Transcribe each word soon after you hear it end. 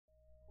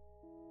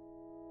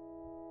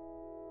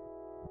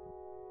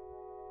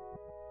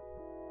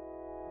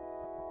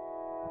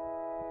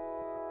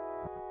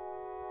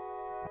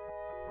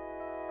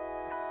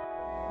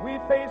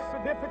face the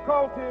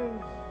difficulties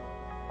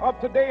of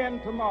today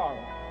and tomorrow,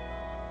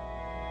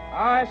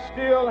 I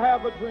still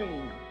have a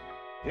dream.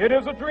 It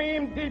is a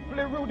dream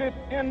deeply rooted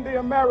in the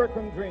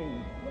American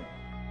dream.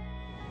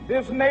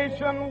 This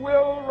nation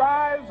will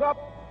rise up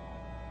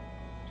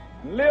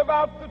and live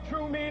out the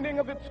true meaning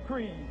of its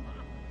creed.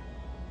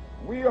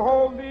 We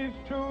hold these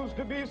truths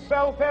to be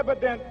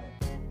self-evident.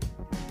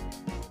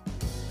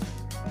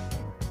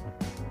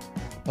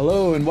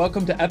 Hello and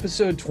welcome to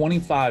episode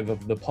 25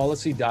 of the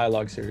Policy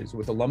Dialogue Series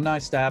with alumni,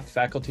 staff,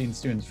 faculty, and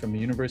students from the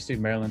University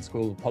of Maryland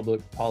School of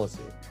Public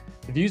Policy.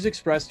 The views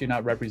expressed do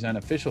not represent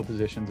official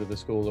positions of the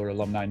school or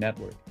alumni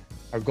network.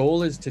 Our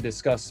goal is to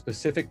discuss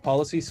specific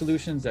policy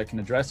solutions that can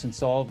address and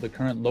solve the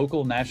current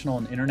local, national,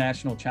 and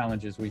international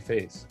challenges we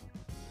face.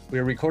 We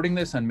are recording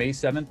this on May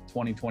 7th,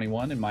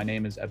 2021, and my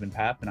name is Evan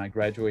Papp, and I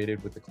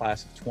graduated with the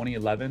class of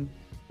 2011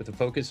 with a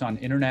focus on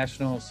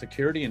international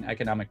security and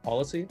economic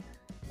policy.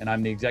 And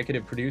I'm the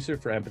executive producer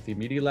for Empathy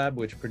Media Lab,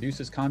 which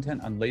produces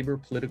content on labor,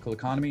 political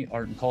economy,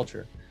 art, and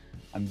culture.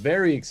 I'm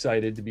very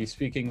excited to be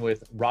speaking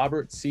with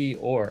Robert C.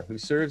 Orr, who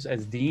serves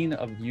as Dean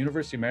of the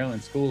University of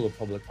Maryland School of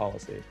Public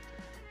Policy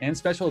and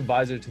Special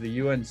Advisor to the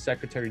UN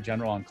Secretary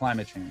General on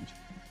Climate Change.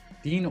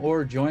 Dean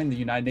Orr joined the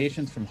United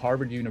Nations from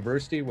Harvard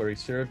University, where he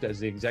served as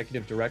the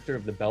Executive Director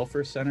of the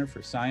Belfer Center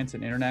for Science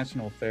and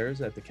International Affairs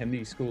at the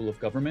Kennedy School of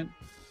Government.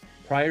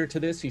 Prior to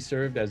this, he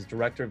served as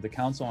Director of the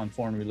Council on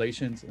Foreign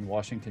Relations in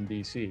Washington,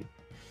 D.C.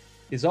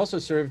 He's also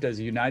served as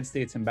a United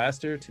States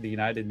Ambassador to the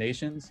United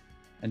Nations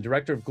and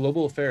Director of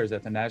Global Affairs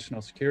at the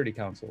National Security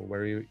Council,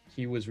 where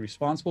he was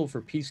responsible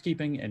for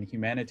peacekeeping and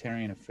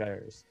humanitarian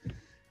affairs.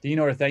 Dean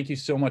Orr, thank you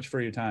so much for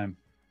your time.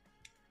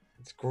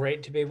 It's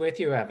great to be with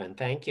you, Evan.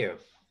 Thank you.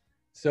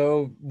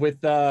 So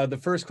with the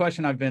first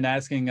question I've been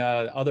asking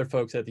other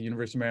folks at the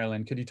University of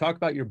Maryland, could you talk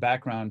about your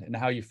background and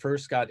how you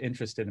first got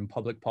interested in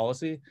public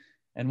policy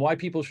and why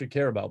people should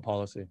care about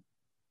policy?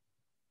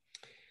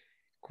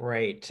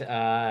 Great.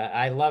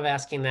 I love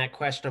asking that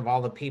question of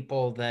all the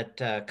people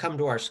that come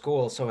to our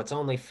school, so it's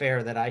only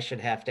fair that I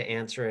should have to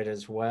answer it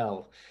as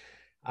well.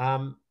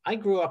 I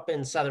grew up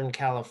in Southern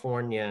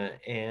California,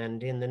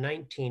 and in the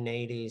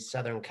 1980s,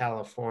 Southern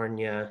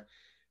California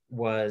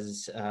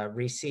was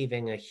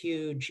receiving a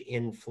huge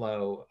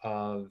inflow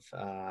of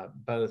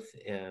both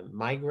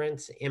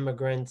migrants,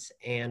 immigrants,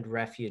 and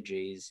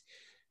refugees,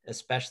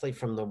 especially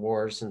from the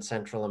wars in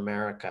Central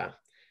America.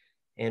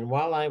 And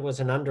while I was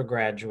an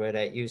undergraduate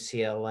at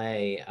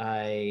UCLA,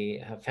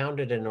 I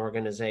founded an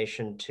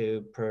organization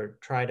to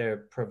try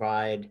to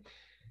provide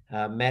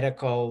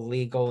medical,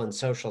 legal, and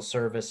social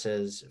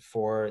services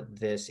for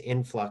this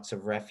influx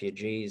of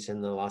refugees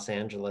in the Los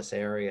Angeles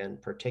area in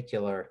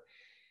particular.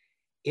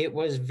 It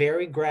was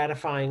very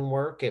gratifying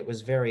work. It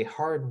was very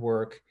hard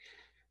work.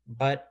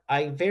 But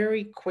I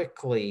very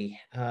quickly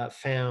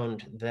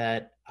found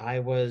that I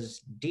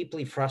was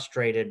deeply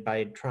frustrated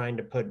by trying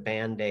to put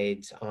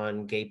Band-Aids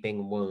on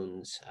gaping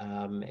wounds,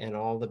 and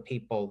all the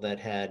people that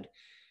had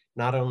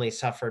not only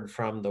suffered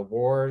from the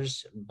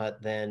wars,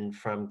 but then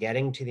from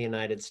getting to the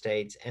United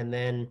States and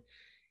then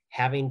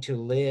having to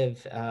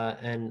live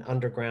an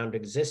underground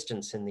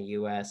existence in the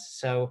US.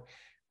 So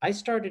I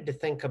started to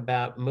think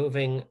about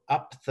moving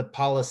up the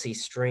policy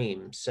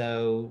stream.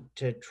 So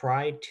to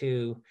try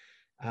to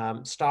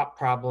stop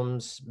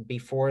problems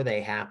before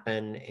they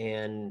happen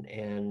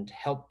and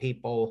help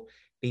people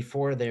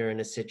before they're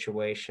in a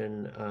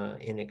situation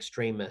in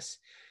extremis.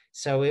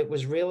 So it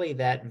was really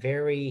that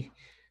very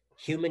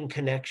human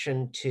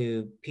connection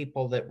to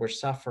people that were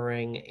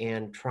suffering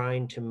and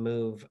trying to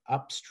move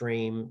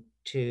upstream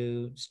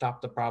to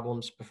stop the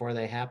problems before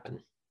they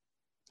happen.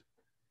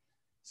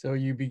 So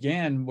you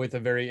began with a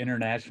very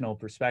international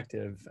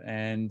perspective,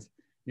 and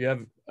you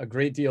have a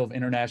great deal of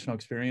international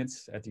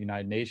experience at the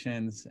United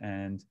Nations,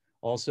 and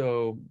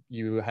also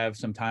you have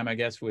some time, I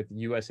guess, with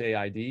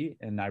USAID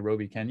in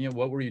Nairobi, Kenya.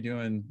 What were you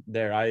doing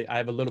there? I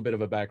have a little bit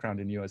of a background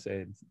in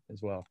USAID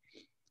as well.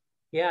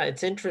 Yeah,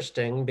 it's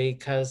interesting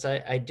because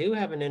I do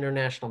have an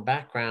international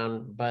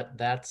background, but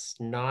that's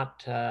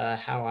not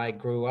how I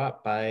grew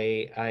up.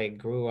 I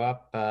grew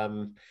up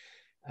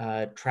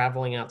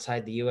traveling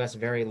outside the US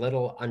very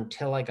little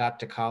until I got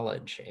to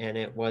college. And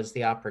it was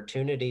the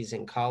opportunities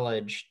in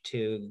college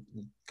to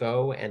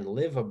go and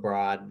live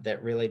abroad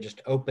that really just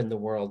opened the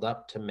world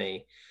up to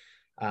me.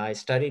 I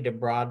studied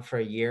abroad for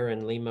a year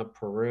in Lima,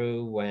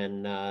 Peru,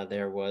 when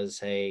there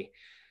was a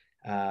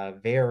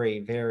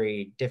very,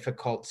 very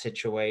difficult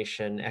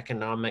situation,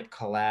 economic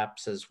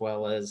collapse, as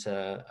well as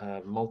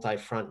a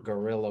multi-front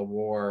guerrilla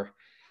war.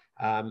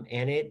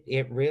 And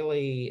it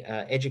really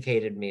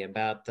educated me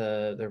about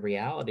the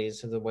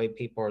realities of the way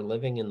people are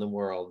living in the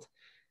world.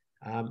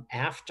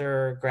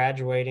 After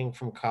graduating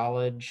from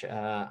college,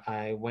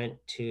 I went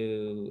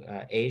to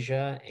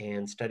Asia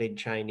and studied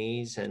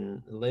Chinese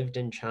and lived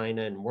in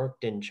China and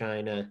worked in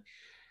China.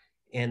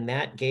 And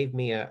that gave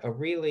me a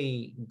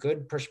really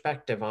good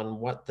perspective on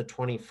what the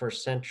 21st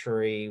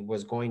century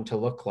was going to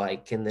look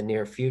like in the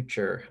near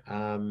future.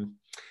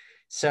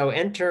 So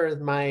enter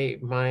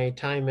my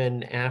time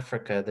in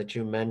Africa that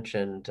you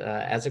mentioned.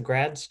 As a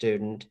grad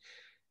student,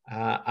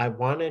 I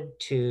wanted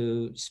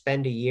to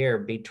spend a year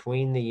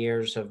between the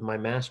years of my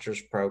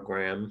master's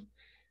program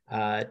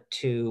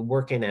to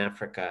work in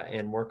Africa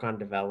and work on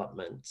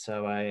development.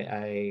 So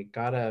I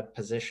got a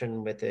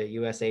position with the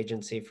U.S.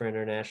 Agency for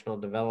International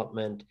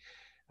Development,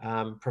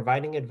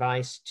 providing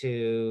advice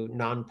to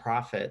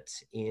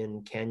nonprofits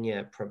in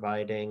Kenya,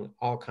 providing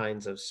all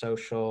kinds of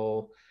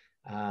social,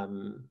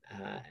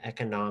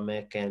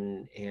 economic,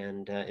 and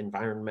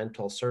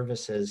environmental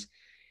services.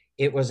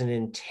 It was an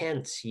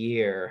intense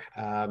year.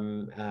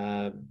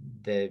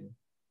 The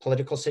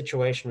political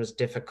situation was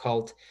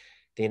difficult.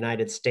 The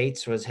United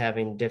States was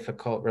having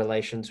difficult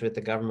relations with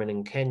the government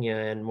in Kenya.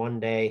 And one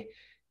day,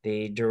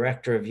 the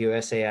director of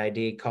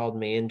USAID called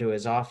me into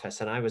his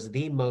office, and I was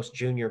the most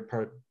junior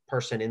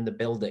person in the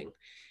building.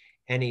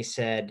 And he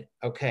said,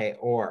 "Okay,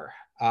 Orr,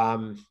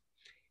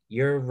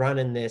 you're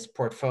running this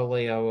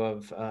portfolio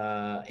of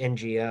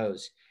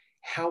NGOs.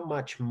 How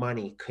much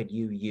money could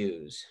you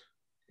use?"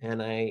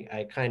 And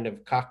I kind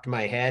of cocked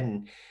my head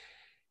and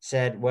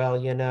said,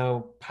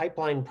 "Well,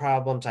 pipeline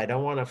problems, I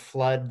don't want to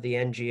flood the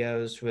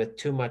NGOs with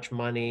too much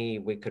money.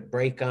 We could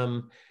break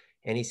them."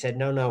 And he said,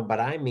 "No, no, but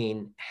I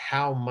mean,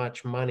 how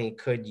much money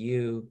could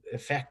you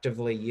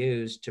effectively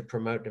use to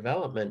promote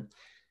development?"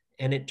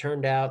 And it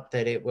turned out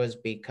that it was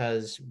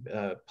because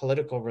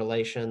political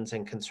relations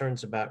and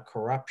concerns about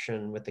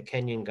corruption with the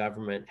Kenyan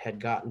government had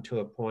gotten to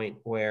a point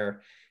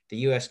where the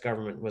US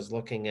government was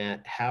looking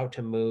at how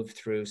to move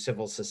through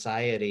civil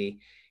society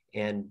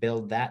and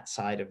build that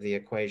side of the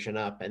equation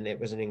up. And it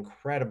was an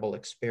incredible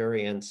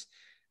experience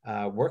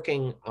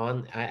working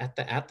at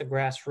the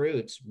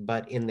grassroots,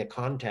 but in the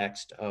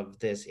context of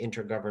this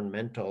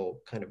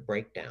intergovernmental kind of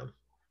breakdown.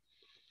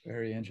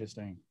 Very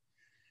interesting.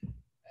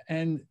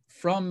 And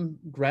from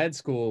grad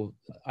school,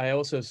 I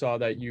also saw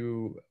that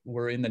you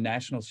were in the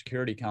National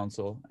Security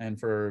Council. And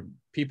for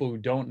people who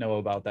don't know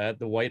about that,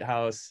 the White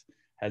House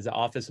has the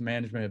Office of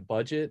Management and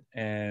Budget,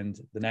 and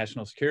the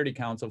National Security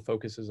Council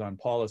focuses on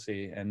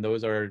policy. And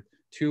those are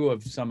two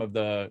of some of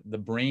the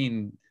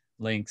brain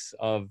links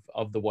of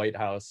the White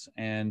House.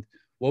 And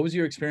what was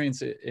your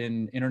experience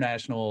in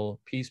international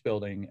peace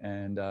building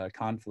and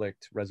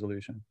conflict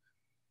resolution?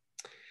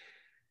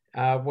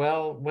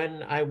 Well,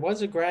 when I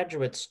was a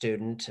graduate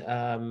student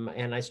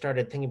and I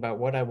started thinking about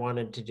what I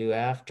wanted to do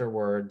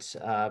afterwards,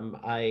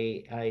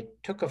 I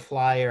took a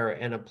flyer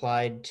and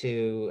applied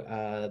to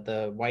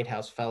the White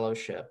House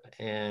Fellowship,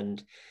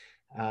 and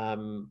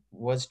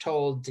was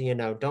told,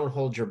 don't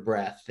hold your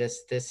breath.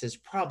 This is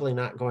probably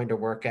not going to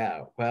work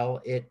out.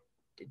 Well, it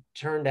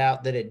turned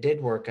out that it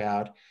did work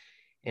out.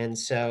 And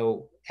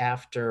so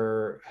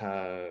after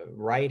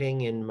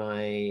writing in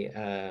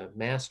my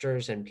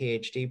master's and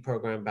PhD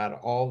program about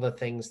all the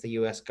things the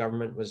US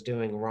government was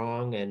doing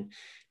wrong and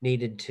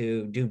needed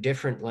to do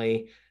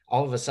differently,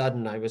 all of a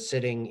sudden I was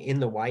sitting in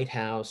the White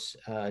House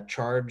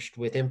charged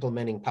with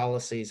implementing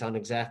policies on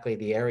exactly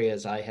the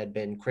areas I had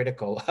been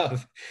critical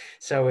of.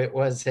 So it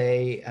was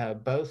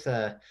both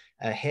a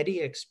heady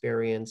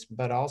experience,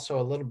 but also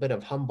a little bit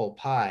of humble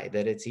pie,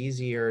 that it's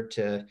easier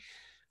to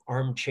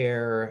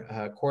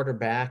armchair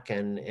quarterback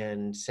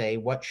and say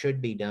what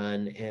should be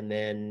done. And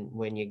then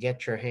when you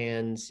get your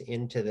hands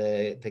into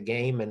the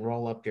game and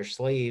roll up your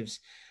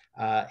sleeves,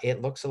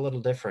 it looks a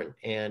little different.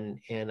 And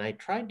I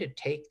tried to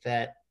take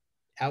that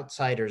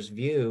outsider's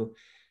view,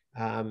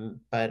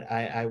 but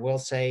I will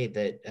say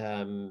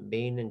that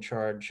being in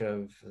charge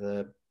of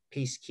the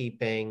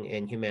peacekeeping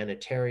and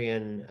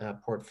humanitarian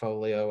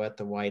portfolio at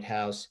the White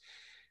House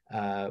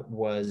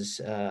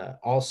was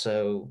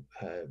also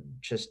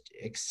just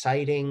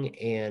exciting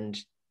and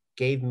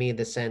gave me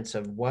the sense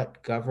of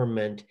what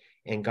government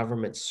and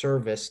government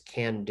service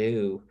can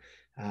do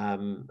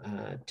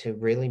to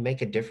really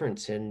make a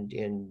difference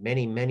in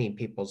many, many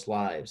people's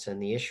lives.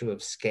 And the issue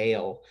of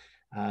scale,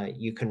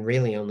 you can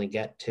really only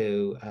get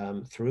to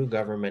through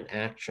government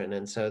action.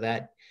 And so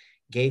that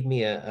gave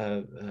me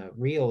a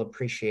real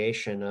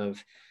appreciation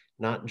of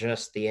not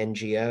just the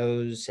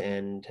NGOs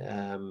and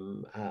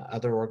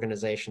other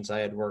organizations I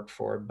had worked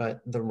for,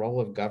 but the role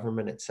of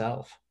government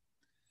itself.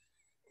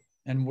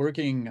 And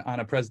working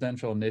on a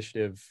presidential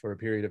initiative for a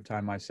period of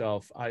time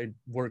myself, I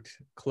worked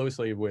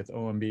closely with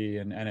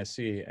OMB and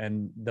NSC,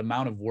 and the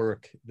amount of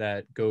work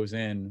that goes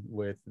in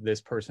with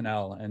this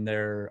personnel, and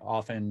they're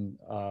often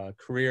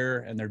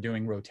career, and they're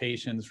doing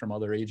rotations from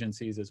other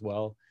agencies as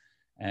well.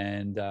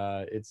 And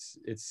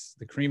it's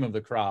the cream of the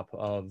crop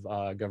of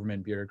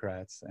government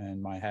bureaucrats, and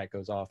my hat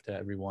goes off to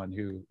everyone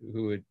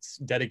who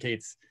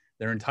dedicates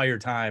their entire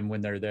time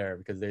when they're there,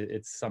 because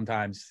it's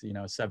sometimes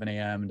 7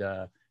 a.m.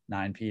 to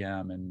 9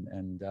 p.m.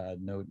 and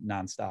no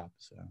nonstop.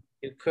 So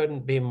you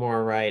couldn't be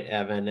more right,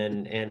 Evan.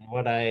 And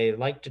what I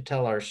like to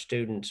tell our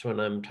students when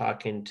I'm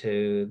talking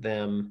to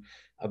them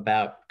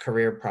about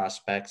career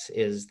prospects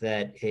is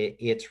that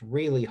it's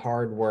really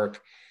hard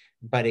work,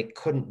 but it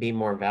couldn't be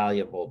more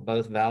valuable,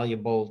 both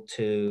valuable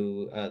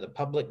to the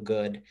public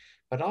good,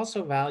 but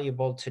also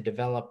valuable to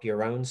develop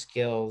your own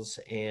skills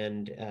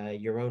and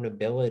your own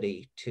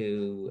ability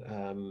to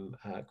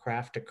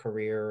craft a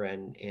career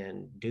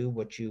and do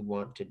what you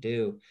want to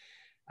do.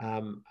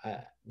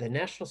 The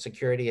National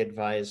Security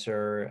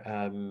Advisor,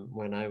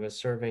 when I was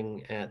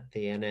serving at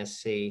the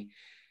NSC,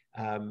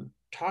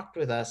 talked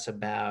with us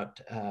about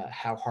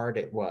how hard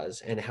it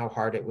was and how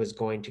hard it was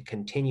going to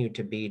continue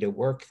to be to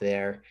work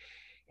there.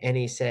 And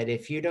he said,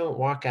 if you don't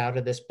walk out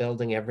of this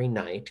building every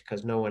night,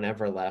 because no one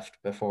ever left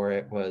before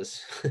it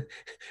was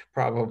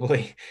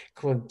probably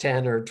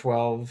 10 or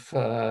 12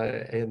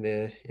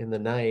 in the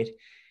night,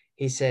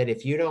 he said,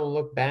 if you don't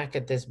look back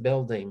at this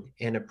building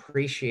and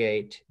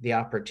appreciate the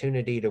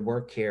opportunity to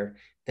work here,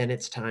 then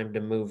it's time to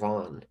move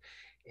on.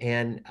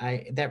 And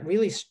that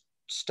really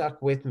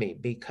stuck with me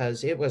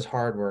because it was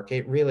hard work.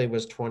 It really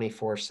was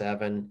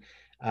 24/7.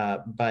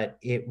 But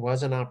it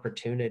was an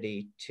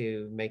opportunity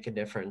to make a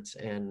difference.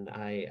 And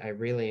I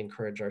really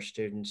encourage our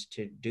students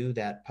to do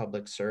that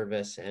public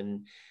service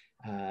and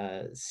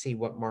see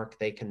what mark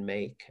they can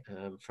make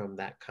from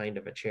that kind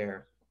of a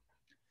chair.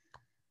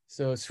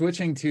 So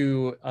switching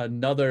to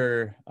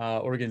another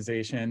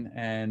organization,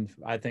 and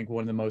I think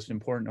one of the most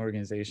important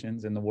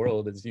organizations in the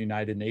world is the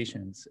United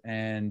Nations.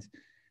 And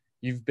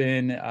you've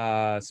been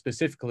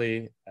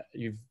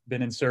you've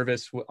been in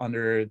service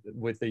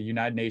with the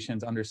United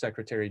Nations Under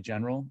Secretary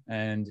General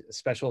and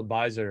Special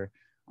Advisor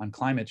on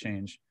climate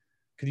change.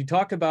 Could you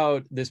talk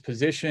about this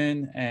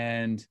position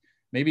and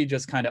maybe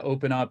just kind of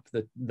open up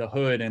the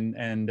hood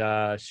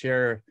and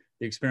share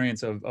the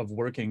experience of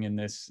working in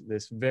this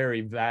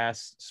very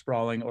vast,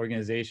 sprawling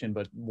organization,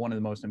 but one of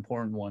the most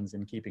important ones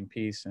in keeping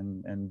peace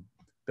and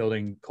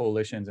building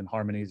coalitions and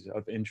harmonies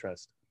of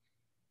interest?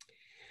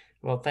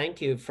 Well,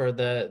 thank you for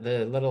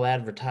the little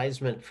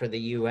advertisement for the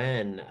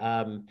UN.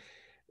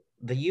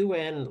 The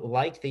UN,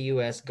 like the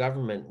US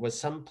government, was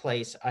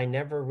someplace I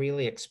never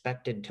really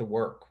expected to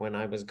work when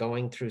I was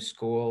going through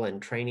school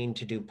and training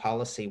to do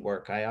policy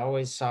work. I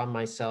always saw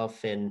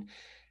myself in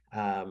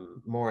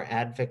more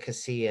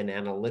advocacy and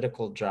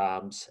analytical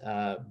jobs.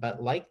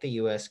 But like the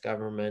US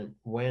government,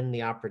 when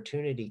the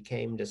opportunity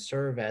came to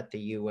serve at the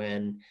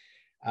UN,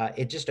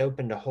 it just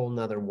opened a whole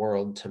nother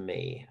world to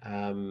me.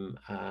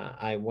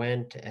 I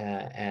went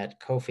at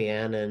Kofi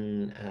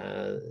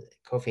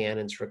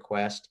Annan's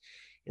request.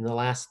 In the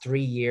last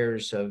 3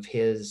 years of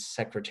his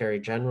secretary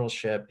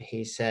generalship,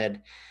 he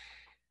said,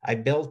 I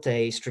built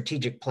a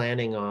strategic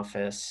planning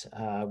office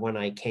when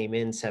I came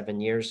in 7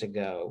 years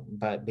ago,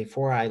 but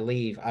before I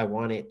leave, I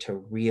want it to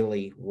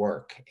really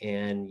work.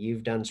 And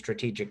you've done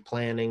strategic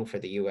planning for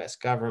the US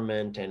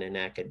government and in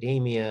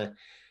academia.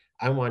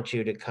 I want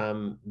you to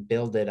come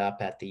build it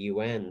up at the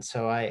UN.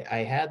 So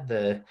I had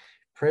the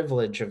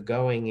privilege of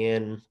going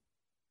in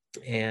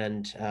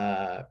and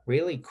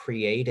really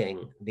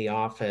creating the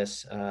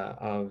Office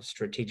of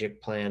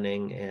Strategic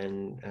Planning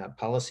and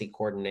Policy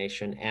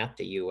Coordination at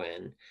the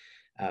UN.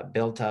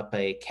 Built up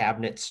a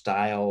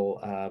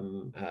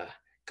cabinet-style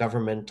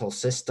governmental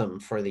system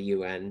for the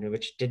UN,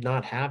 which did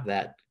not have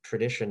that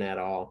tradition at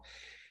all,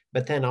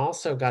 but then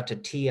also got to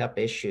tee up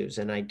issues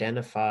and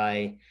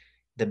identify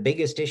the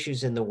biggest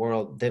issues in the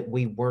world that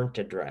we weren't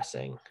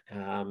addressing,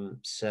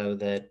 so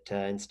that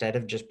instead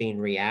of just being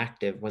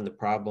reactive when the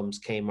problems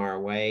came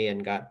our way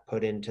and got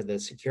put into the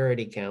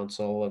Security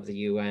Council of the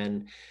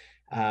UN,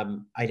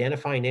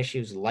 identifying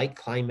issues like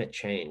climate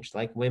change,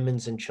 like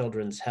women's and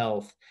children's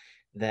health,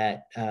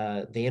 that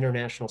the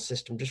international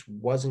system just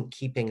wasn't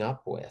keeping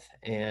up with.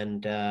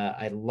 And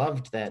I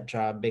loved that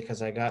job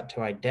because I got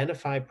to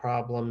identify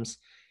problems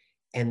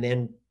and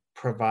then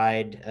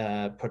provide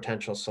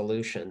potential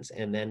solutions,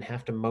 and then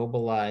have to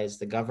mobilize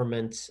the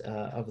governments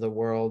of the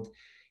world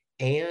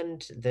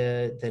and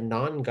the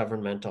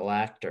non-governmental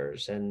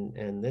actors.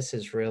 And this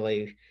is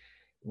really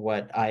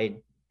what I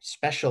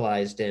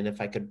specialized in,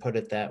 if I could put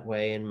it that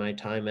way, in my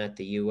time at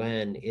the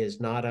UN,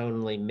 is not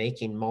only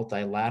making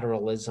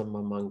multilateralism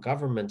among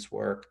governments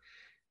work,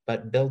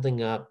 but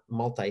building up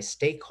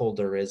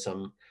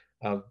multi-stakeholderism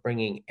of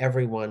bringing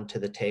everyone to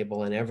the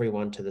table and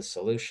everyone to the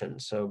solution.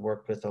 So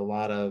worked with a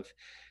lot of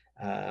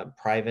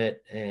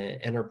private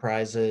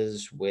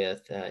enterprises,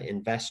 with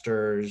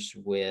investors,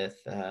 with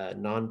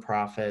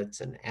nonprofits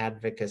and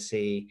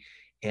advocacy,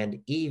 and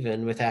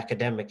even with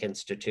academic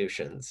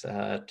institutions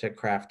to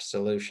craft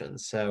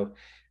solutions. So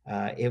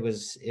it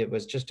was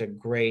just a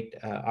great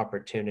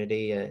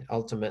opportunity.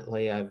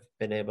 Ultimately, I've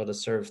been able to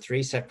serve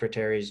 3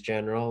 secretaries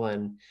general,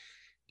 and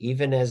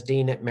even as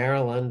dean at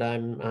Maryland,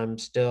 I'm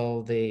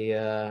still the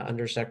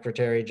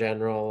undersecretary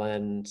general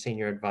and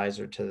senior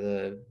advisor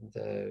to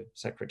the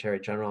secretary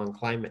general on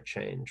climate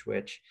change,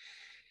 which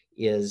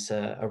is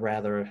a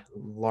rather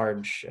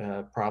large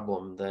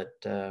problem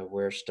that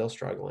we're still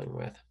struggling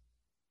with.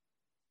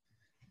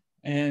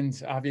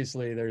 And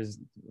obviously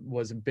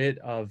was a bit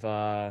of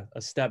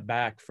a step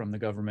back from the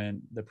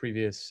government, the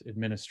previous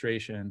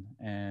administration.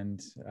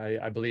 And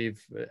I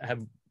believe,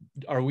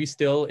 are we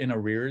still in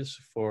arrears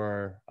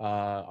for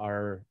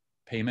our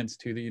payments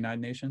to the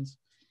United Nations?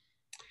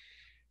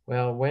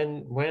 Well,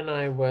 when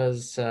I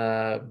was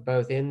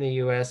both in the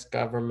U.S.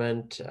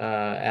 government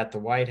at the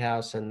White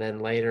House and then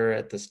later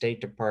at the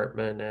State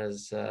Department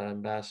as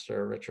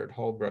Ambassador Richard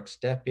Holbrooke's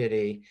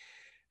deputy,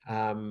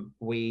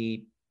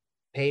 we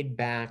paid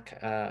back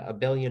a $1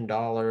 billion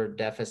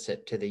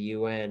deficit to the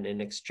UN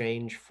in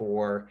exchange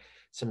for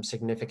some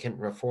significant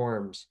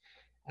reforms.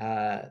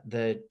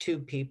 The two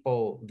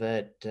people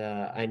that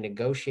I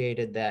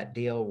negotiated that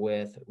deal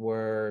with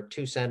were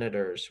two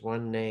senators,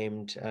 one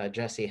named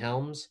Jesse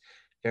Helms,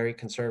 very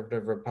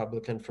conservative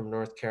Republican from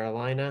North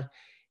Carolina,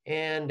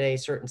 and a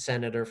certain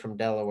senator from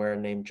Delaware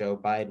named Joe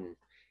Biden.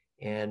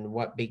 And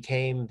what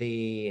became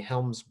the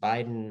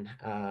Helms-Biden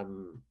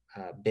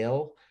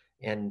bill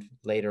and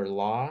later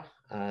law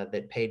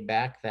that paid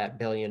back that $1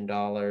 billion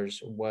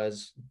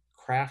was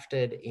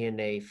crafted in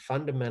a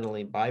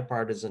fundamentally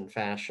bipartisan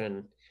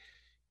fashion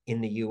in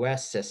the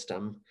US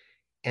system,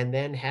 and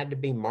then had to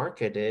be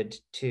marketed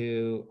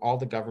to all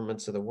the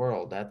governments of the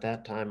world, at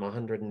that time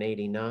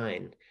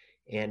 189.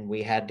 And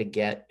we had to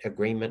get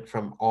agreement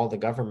from all the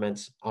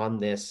governments on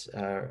this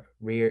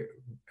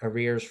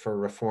arrears for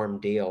reform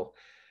deal.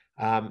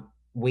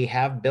 We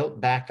have built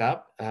back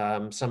up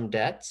some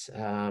debts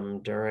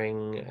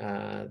during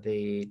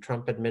the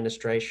Trump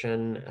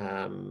administration.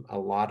 A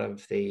lot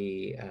of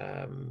the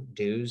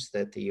dues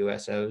that the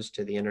US owes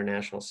to the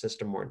international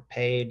system weren't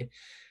paid.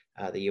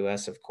 The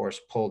US, of course,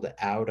 pulled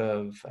out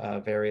of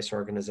various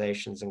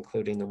organizations,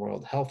 including the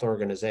World Health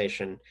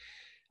Organization.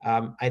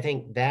 I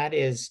think that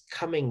is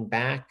coming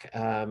back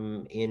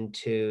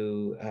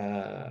into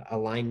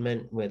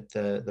alignment with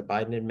the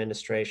Biden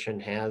administration,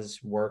 has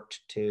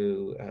worked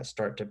to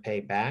start to pay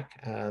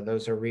back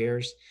those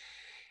arrears.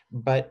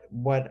 But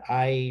what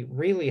I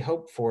really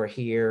hope for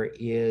here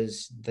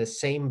is the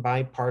same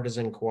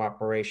bipartisan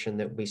cooperation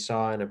that we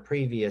saw in a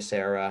previous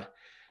era,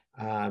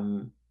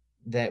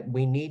 that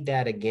we need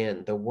that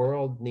again. The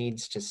world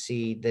needs to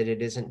see that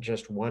it isn't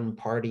just one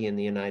party in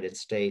the United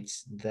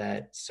States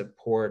that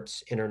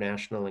supports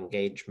international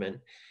engagement,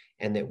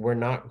 and that we're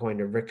not going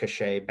to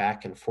ricochet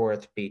back and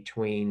forth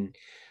between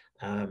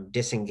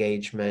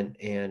disengagement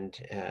and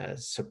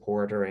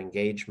support or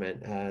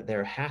engagement.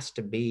 There has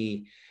to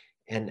be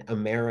an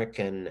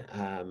American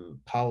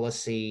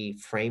policy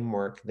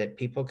framework that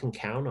people can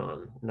count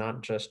on,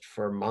 not just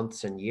for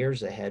months and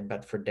years ahead,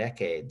 but for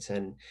decades.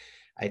 And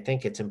I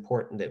think it's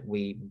important that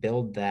we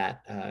build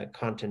that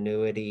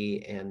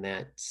continuity and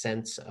that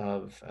sense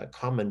of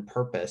common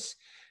purpose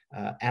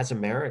as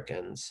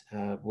Americans.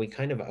 We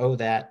kind of owe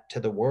that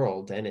to the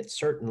world, and it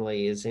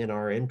certainly is in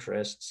our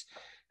interests.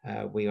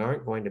 We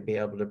aren't going to be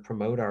able to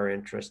promote our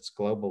interests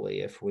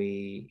globally if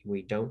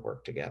we don't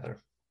work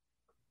together.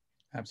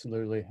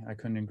 Absolutely. I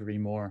couldn't agree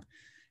more.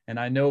 And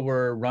I know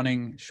we're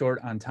running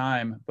short on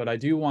time, but I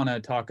do want to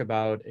talk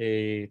about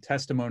a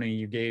testimony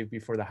you gave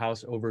before the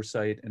House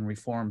Oversight and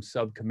Reform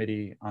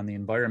Subcommittee on the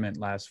Environment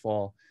last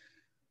fall.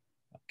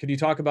 Could you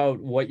talk about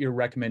what your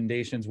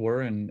recommendations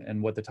were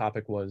and what the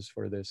topic was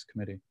for this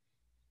committee?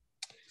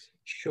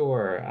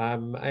 Sure.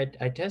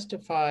 I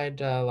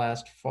testified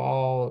last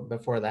fall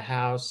before the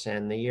House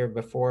and the year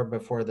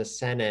before the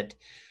Senate,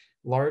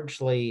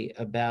 largely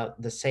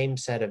about the same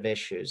set of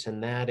issues,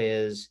 and that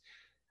is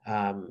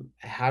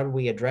how do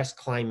we address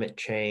climate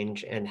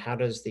change, and how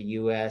does the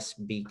US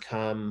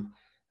become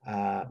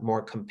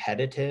more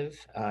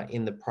competitive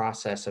in the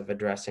process of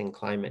addressing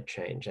climate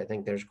change? I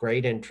think there's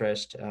great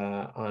interest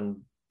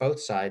on both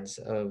sides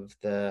of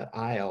the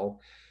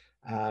aisle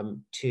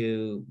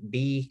to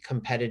be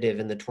competitive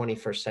in the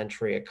 21st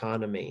century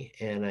economy.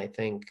 And I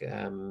think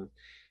the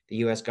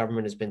US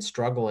government has been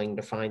struggling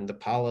to find the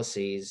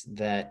policies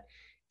that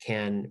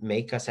can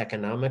make us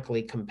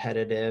economically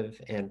competitive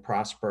and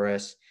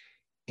prosperous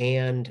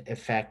and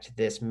affect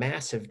this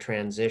massive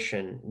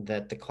transition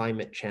that the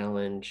climate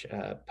challenge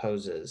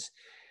poses.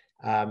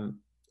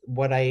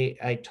 What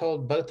I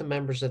told both the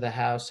members of the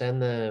House and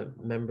the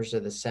members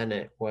of the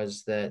Senate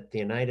was that the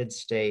United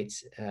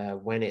States,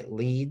 when it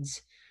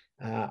leads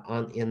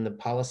in the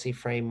policy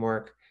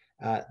framework,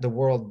 the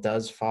world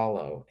does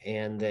follow,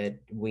 and that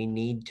we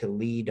need to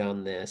lead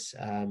on this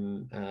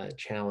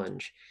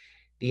challenge.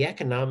 The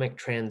economic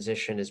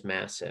transition is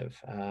massive.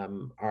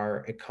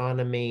 Our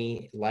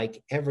economy,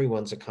 like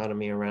everyone's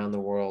economy around the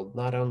world,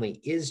 not only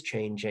is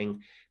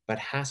changing, but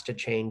has to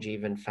change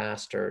even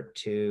faster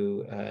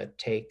to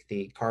take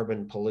the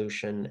carbon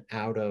pollution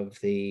out of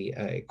the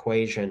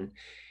equation,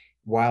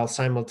 while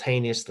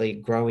simultaneously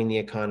growing the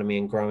economy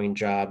and growing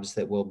jobs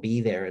that will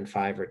be there in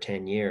 5 or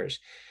 10 years.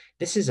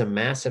 This is a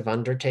massive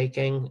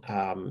undertaking.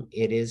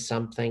 It is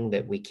something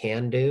that we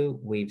can do.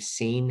 We've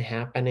seen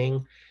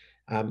happening.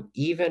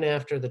 Even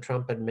after the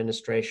Trump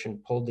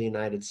administration pulled the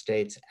United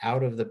States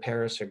out of the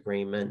Paris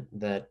Agreement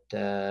that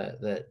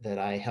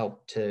I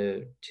helped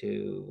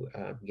to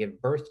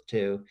give birth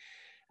to,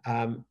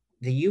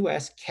 the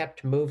US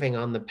kept moving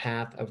on the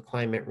path of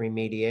climate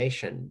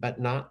remediation, but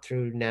not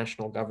through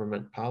national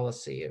government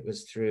policy. It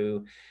was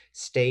through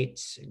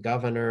states,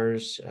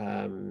 governors,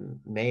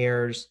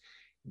 mayors,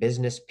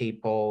 business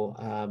people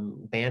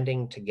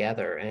banding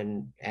together.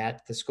 And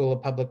at the School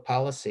of Public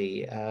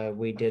Policy,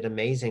 we did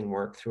amazing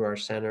work through our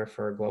Center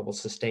for Global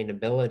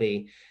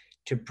Sustainability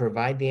to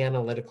provide the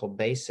analytical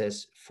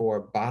basis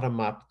for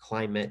bottom-up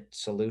climate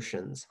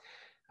solutions.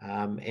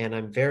 And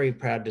I'm very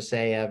proud to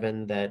say,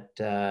 Evan,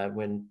 that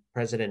when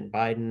President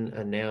Biden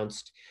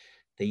announced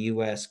the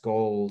US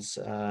goals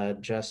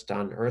just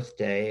on Earth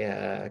Day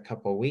a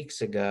couple of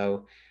weeks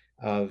ago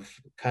of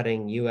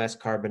cutting US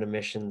carbon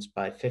emissions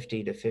by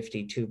 50 to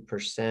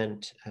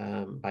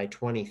 52% by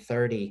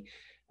 2030.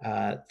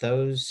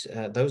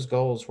 Those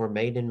goals were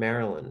made in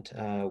Maryland.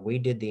 We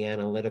did the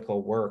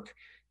analytical work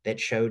that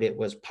showed it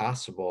was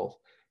possible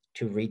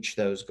to reach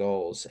those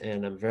goals.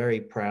 And I'm very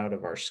proud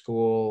of our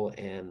school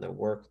and the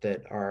work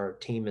that our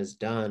team has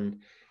done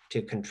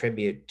to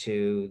contribute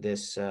to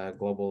this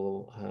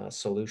global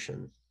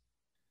solution.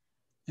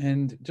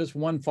 And just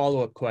one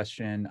follow-up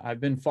question.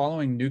 I've been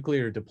following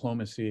nuclear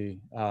diplomacy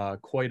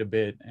quite a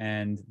bit,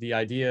 and the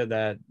idea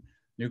that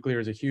nuclear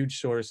is a huge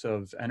source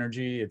of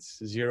energy,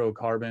 it's zero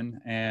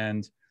carbon,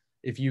 and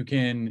if you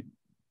can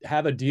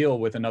have a deal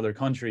with another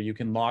country, you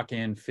can lock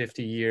in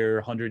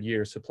 50-year,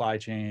 100-year supply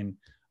chain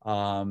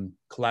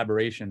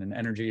collaboration. And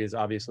energy is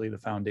obviously the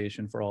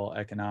foundation for all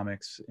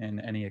economics in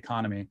any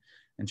economy.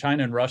 And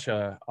China and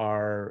Russia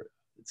are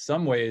in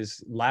some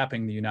ways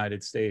lapping the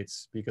United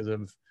States because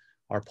of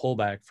our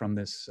pullback from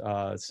this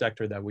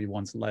sector that we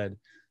once led.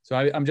 So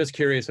I'm just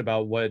curious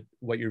about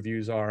what your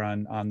views are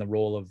on the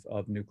role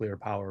of nuclear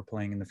power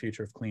playing in the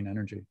future of clean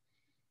energy.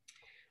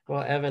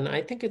 Well, Evan,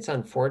 I think it's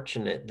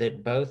unfortunate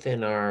that both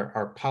in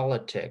our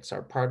politics,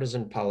 our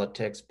partisan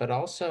politics, but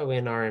also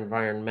in our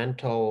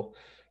environmental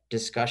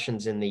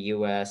discussions in the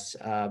US,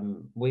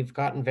 we've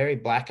gotten very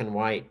black and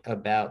white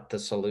about the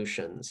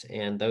solutions,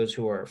 and those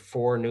who are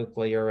for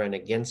nuclear and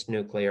against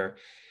nuclear.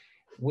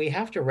 We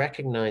have to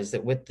recognize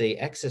that with the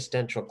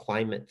existential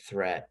climate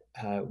threat,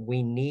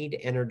 we need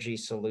energy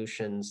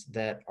solutions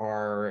that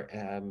are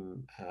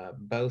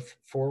both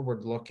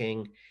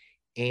forward-looking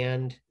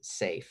and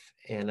safe.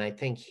 And I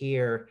think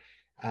here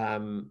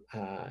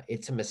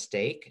it's a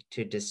mistake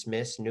to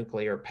dismiss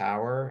nuclear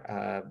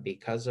power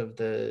because of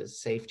the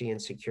safety and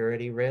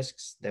security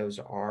risks. Those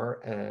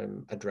are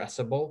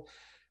addressable.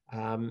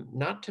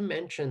 Not to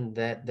mention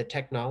that the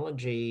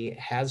technology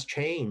has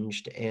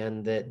changed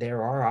and that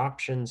there are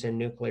options in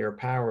nuclear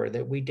power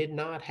that we did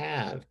not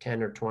have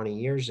 10 or 20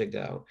 years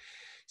ago.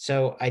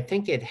 So I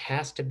think it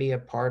has to be a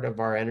part of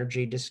our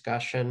energy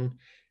discussion.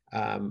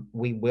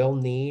 We will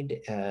need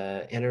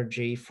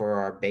energy for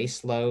our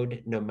base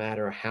load, no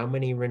matter how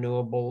many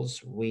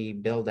renewables we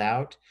build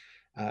out.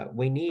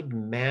 We need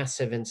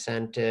massive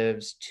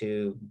incentives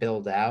to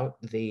build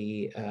out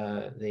the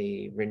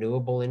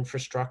renewable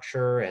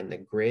infrastructure and the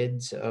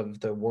grids of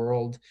the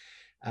world.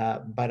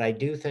 But I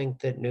do think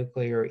that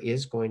nuclear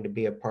is going to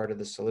be a part of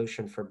the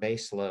solution for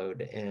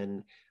baseload.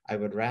 And I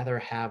would rather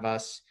have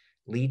us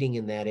leading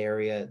in that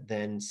area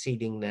than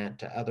ceding that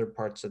to other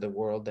parts of the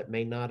world that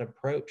may not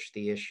approach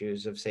the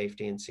issues of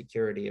safety and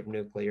security of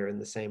nuclear in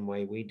the same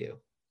way we do.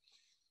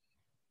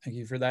 Thank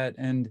you for that.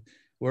 And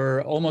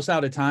we're almost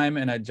out of time,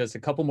 and just a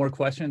couple more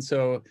questions.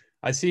 So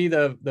I see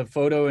the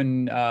photo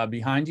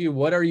behind you.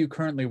 What are you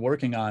currently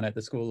working on at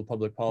the School of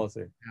Public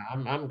Policy?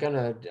 I'm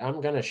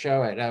gonna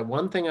show it.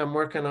 One thing I'm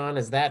working on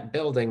is that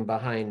building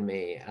behind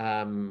me.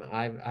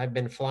 I've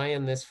been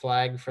flying this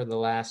flag for the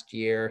last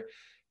year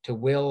to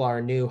will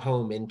our new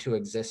home into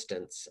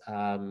existence.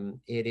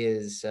 It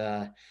is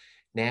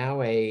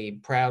now a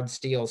proud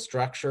steel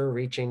structure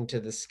reaching to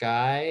the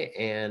sky,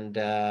 and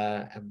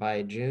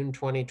by June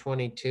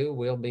 2022,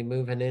 we'll be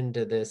moving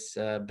into this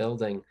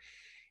building.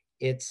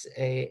 It's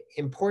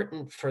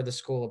important for the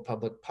School of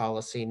Public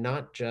Policy,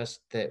 not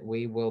just that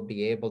we will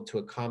be able to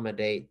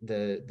accommodate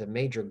the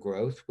major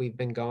growth we've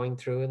been going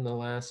through in the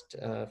last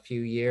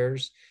few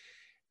years,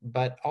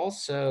 but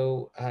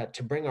also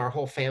to bring our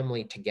whole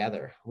family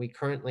together. We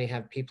currently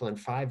have people in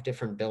 5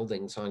 different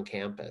buildings on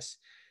campus.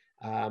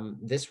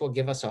 This will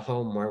give us a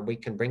home where we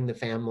can bring the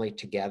family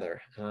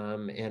together.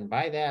 And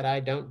by that, I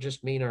don't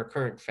just mean our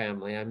current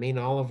family, I mean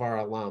all of our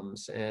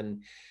alums.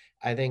 And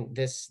I think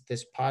this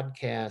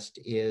podcast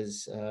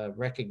is a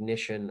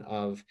recognition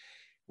of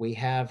we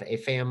have a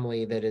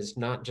family that is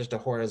not just a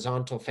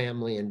horizontal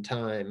family in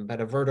time,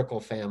 but a vertical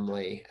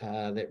family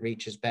that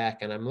reaches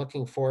back. And I'm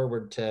looking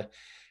forward to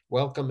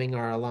welcoming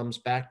our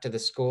alums back to the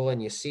school.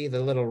 And you see the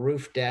little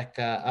roof deck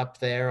up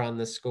there on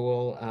the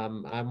school.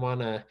 I want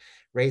to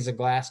raise a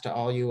glass to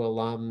all you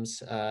alums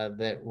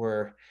that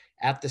were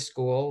at the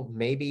school,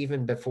 maybe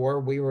even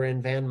before we were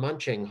in Van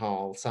Munching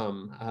Hall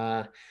some.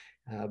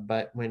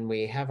 But when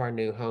we have our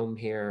new home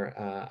here,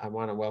 I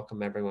want to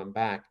welcome everyone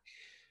back.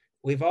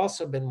 We've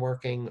also been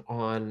working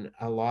on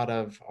a lot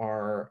of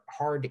our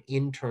hard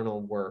internal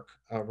work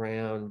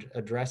around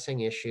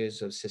addressing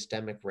issues of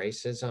systemic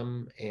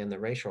racism and the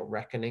racial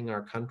reckoning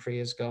our country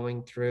is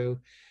going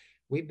through.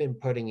 We've been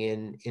putting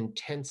in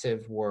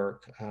intensive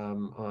work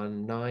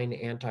on 9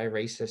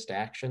 anti-racist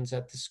actions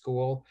at the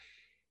school.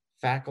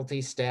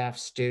 Faculty, staff,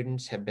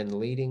 students have been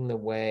leading the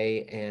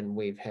way, and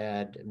we've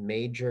had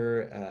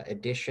major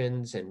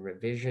additions and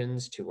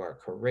revisions to our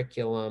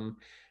curriculum.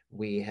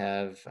 We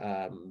have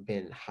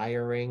been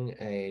hiring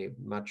a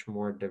much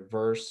more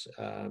diverse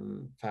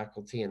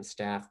faculty and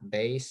staff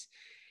base.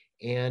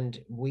 And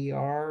we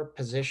are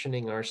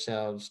positioning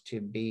ourselves to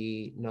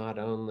be not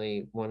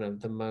only one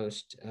of the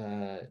most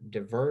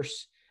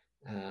diverse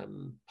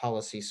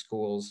policy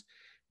schools,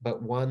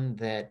 but one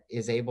that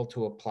is able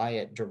to apply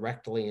it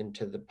directly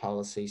into the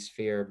policy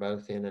sphere,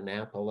 both in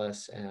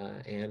Annapolis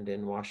and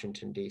in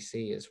Washington,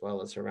 D.C., as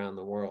well as around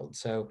the world.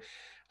 So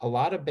a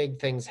lot of big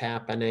things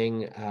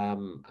happening.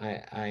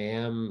 I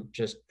am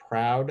just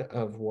proud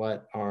of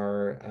what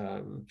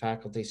our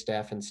faculty,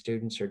 staff, and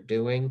students are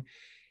doing.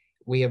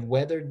 We have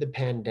weathered the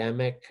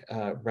pandemic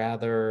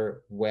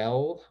rather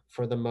well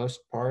for the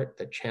most part.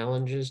 The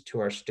challenges to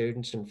our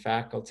students and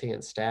faculty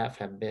and staff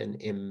have been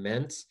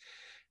immense,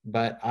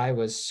 but I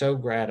was so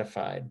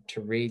gratified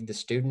to read the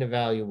student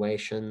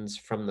evaluations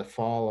from the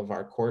fall of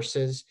our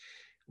courses.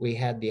 We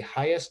had the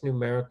highest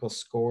numerical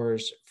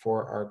scores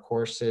for our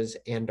courses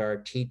and our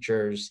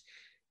teachers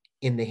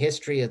in the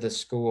history of the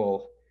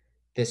school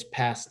this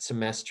past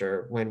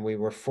semester when we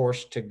were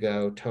forced to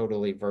go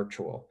totally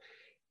virtual.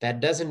 That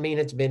doesn't mean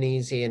it's been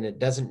easy, and it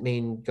doesn't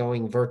mean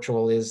going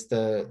virtual is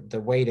the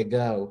way to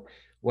go.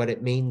 What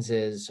it means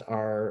is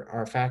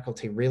our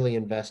faculty really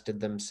invested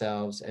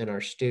themselves and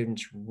our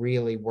students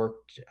really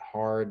worked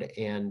hard,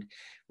 and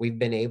we've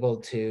been able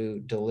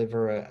to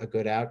deliver a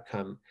good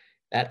outcome.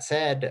 That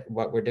said,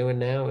 what we're doing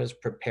now is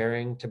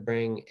preparing to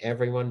bring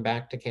everyone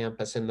back to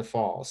campus in the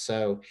fall.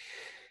 So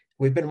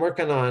we've been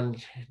working on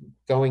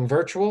going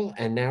virtual,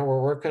 and now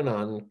we're working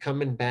on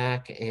coming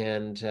back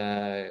and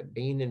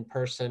being in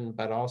person,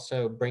 but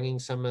also bringing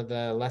some of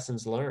the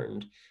lessons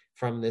learned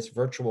from this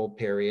virtual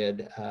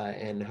period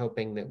and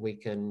hoping that we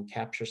can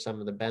capture some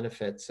of the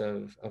benefits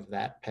of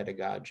that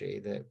pedagogy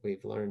that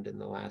we've learned in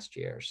the last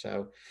year.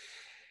 So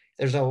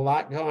there's a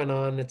lot going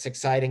on. It's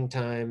exciting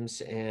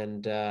times,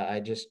 and I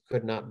just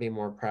could not be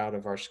more proud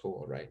of our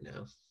school right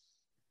now.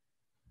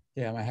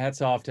 Yeah, my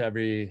hat's off to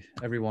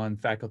everyone,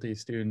 faculty,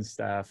 students,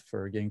 staff,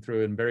 for getting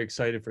through it. I'm very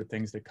excited for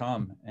things to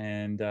come.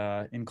 And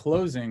in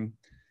closing,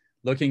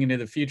 looking into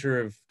the future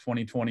of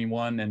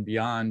 2021 and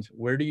beyond,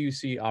 where do you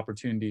see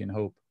opportunity and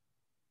hope?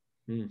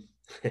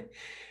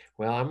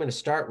 Well, I'm going to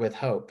start with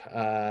hope,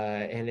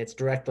 and it's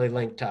directly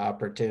linked to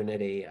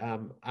opportunity.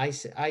 I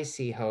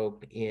see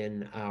hope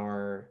in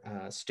our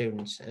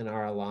students and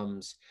our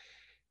alums.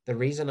 The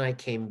reason I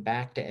came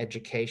back to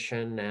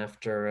education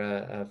after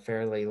a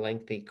fairly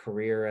lengthy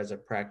career as a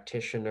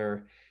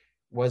practitioner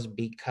was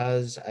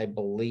because I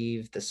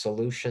believe the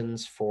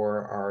solutions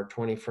for our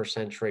 21st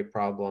century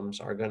problems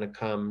are going to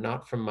come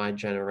not from my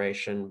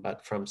generation,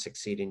 but from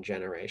succeeding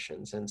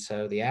generations. And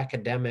so the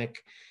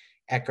academic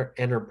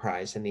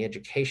enterprise and the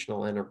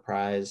educational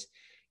enterprise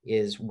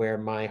is where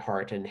my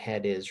heart and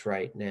head is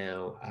right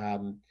now.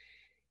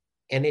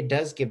 And it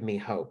does give me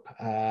hope.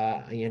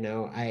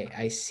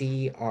 I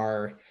see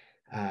our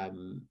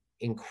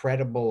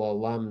incredible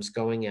alums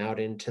going out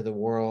into the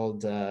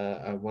world.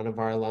 One of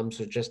our alums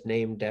was just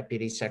named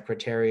Deputy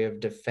Secretary of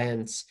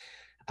Defense.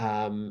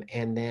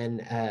 And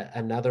then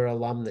another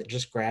alum that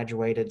just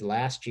graduated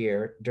last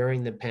year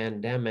during the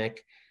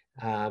pandemic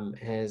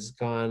has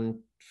gone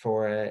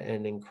for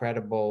an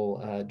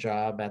incredible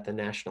job at the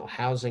National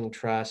Housing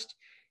Trust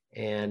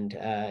and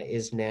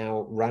is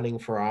now running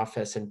for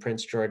office in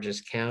Prince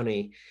George's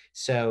County.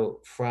 So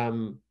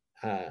from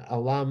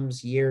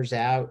alums years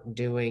out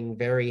doing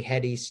very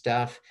heady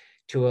stuff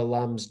to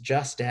alums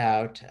just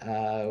out,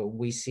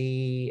 we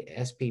see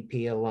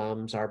SPP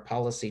alums, our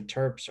policy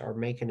terps, are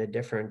making a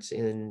difference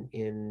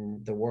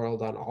in the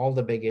world on all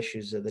the big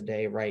issues of the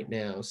day right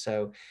now.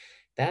 So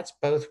that's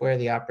both where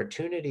the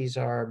opportunities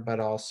are, but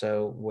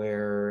also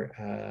where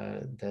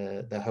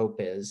the hope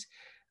is.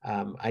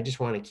 I just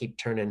want to keep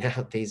turning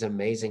out these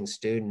amazing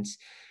students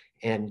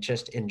and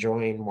just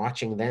enjoying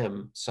watching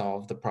them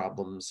solve the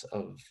problems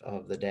of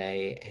the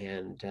day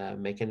and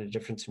making a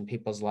difference in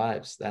people's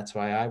lives. That's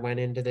why I went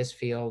into this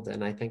field,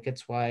 and I think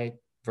it's why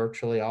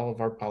virtually all of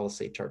our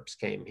policy terps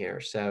came here.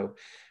 So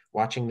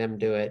watching them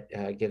do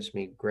it gives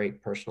me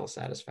great personal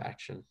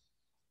satisfaction.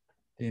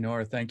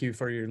 Dinor, thank you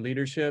for your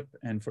leadership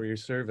and for your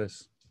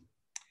service.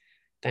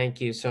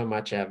 Thank you so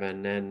much,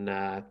 Evan,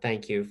 and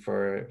thank you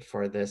for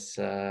this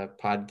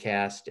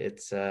podcast.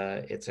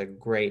 It's a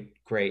great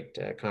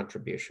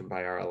contribution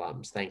by our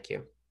alums. Thank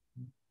you.